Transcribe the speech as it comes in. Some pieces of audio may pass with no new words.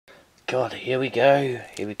God, here we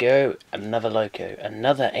go, another loco,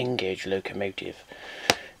 another N-gauge locomotive.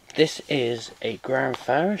 This is a Grand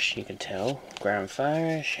Farish, you can tell, Grand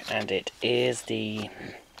Farish, and it is the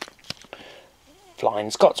Flying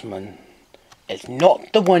Scottsman. It's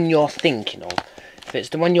not the one you're thinking of. If it's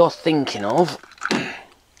the one you're thinking of,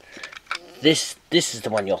 this is the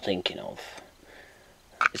one you're thinking of.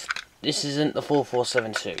 This isn't the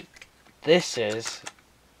 4472.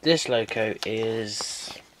 This loco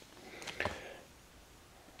is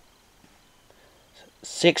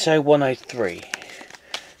 60103.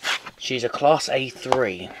 She's a Class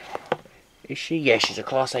A3. Is she? Yeah, she's a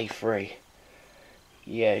Class A3.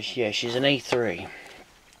 Yeah, she's an A3.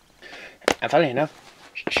 And funny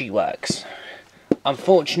enough, she works.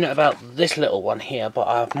 Unfortunate about this little one here, but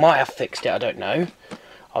I might have fixed it, I don't know.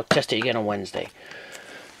 I'll test it again on Wednesday.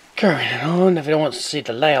 Carrying on, if anyone wants to see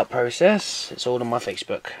the layout process, it's all on my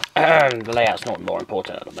Facebook. The layout's not more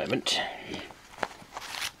important at the moment.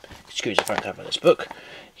 Excuse the front cover of this book.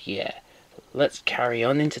 Yeah. Let's carry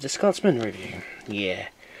on into the Scotsman review. Yeah.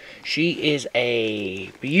 She is a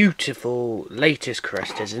beautiful latest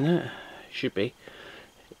crest, isn't it? Should be.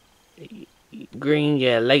 Green,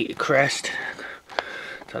 yeah, late crest.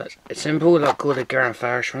 So that's it's simple, like all the Grand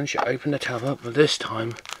Farish ones. You open the tab up, but this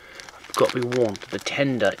time I've got to be warned, the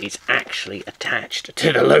tender is actually attached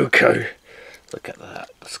to the loco. Look at that.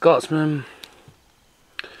 The Scotsman.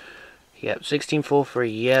 Yep,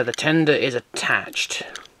 1643. Yeah, the tender is attached.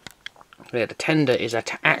 Yeah, the tender is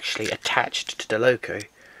actually attached to the loco.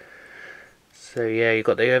 So yeah, you've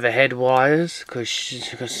got the overhead wires, because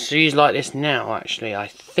she's like this now, actually, I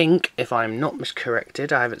think, if I'm not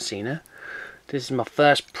miscorrected. I haven't seen her. This is my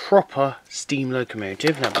first proper steam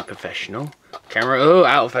locomotive, not my professional. Camera, oh,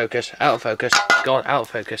 out of focus, God, out of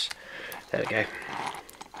focus. There we go.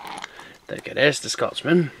 There we go, there's the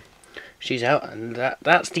Scotsman. She's out, and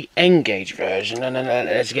that's the N-gauge version. And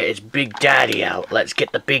let's get its big daddy out. Let's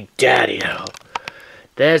get the big daddy out.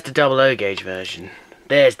 There's the double O gauge version.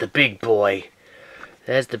 There's the big boy.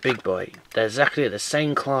 There's the big boy. They're exactly the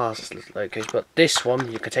same class locos, but this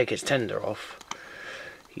one you can take its tender off.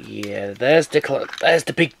 Yeah, there's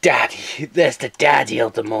the big daddy. There's the daddy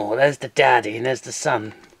of them all. There's the daddy, and there's the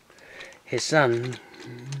son. His son.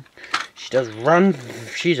 She does run.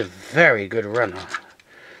 She's a very good runner.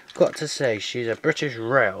 Got to say, she's a British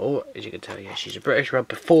rail, as you can tell. Yeah, she's a British rail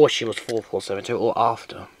before she was 4472 or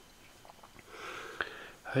after.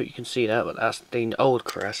 I hope you can see that, but that's the old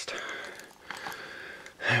crest.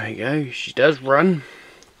 There we go. She does run.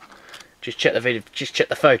 Just check the video. Just check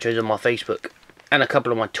the photos on my Facebook and a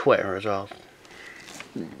couple on my Twitter as well.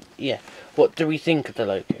 Yeah. What do we think of the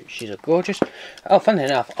loco? She's a gorgeous. Oh, funny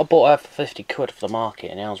enough, I bought her for 50 quid off the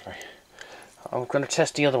market in Aylesbury. I'm going to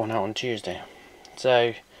test the other one out on Tuesday.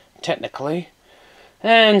 So, technically,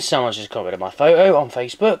 and someone's just got rid of my photo on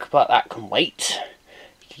Facebook, but that can wait.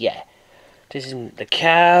 Yeah. This is the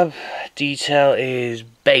cab detail is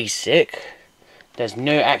basic. There's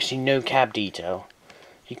actually no cab detail.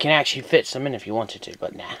 You can actually fit some in if you wanted to,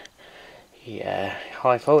 but nah. Yeah,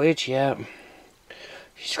 high voltage, yeah.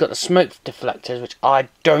 She's got the smoke deflectors, which I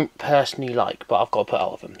don't personally like, but I've got to put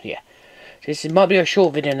out of them, yeah. This might be a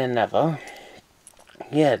short video than ever.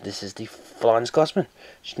 Yeah, this is the Flying Scottsman.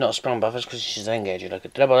 She's not a sprung buffers because she's N-gauge, like a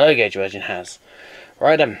double O-gauge version has.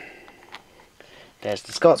 Right then. There's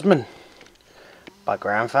the Scotsman by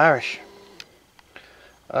Grand Farish.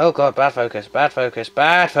 Oh god, bad focus, bad focus,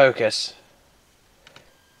 bad focus.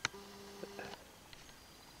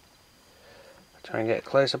 Try and get a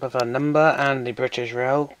close up of her number and the British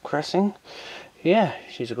Rail cressing. Yeah,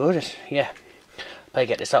 she's gorgeous. Yeah. Better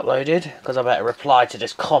get this uploaded because I better reply to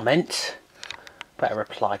this comment. Better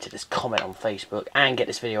reply to this comment on Facebook and get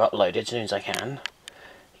this video uploaded as soon as I can.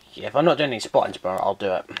 Yeah, if I'm not doing any spotting tomorrow, I'll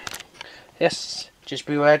do it. Yes, just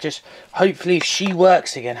beware. Just hopefully, if she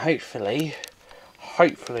works again, hopefully,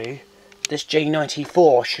 this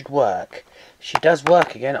J94 should work. If she does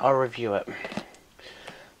work again, I'll review it.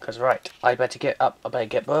 Because, right, I better get up, I better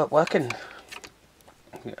get working.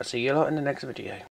 I'll see you lot in the next video.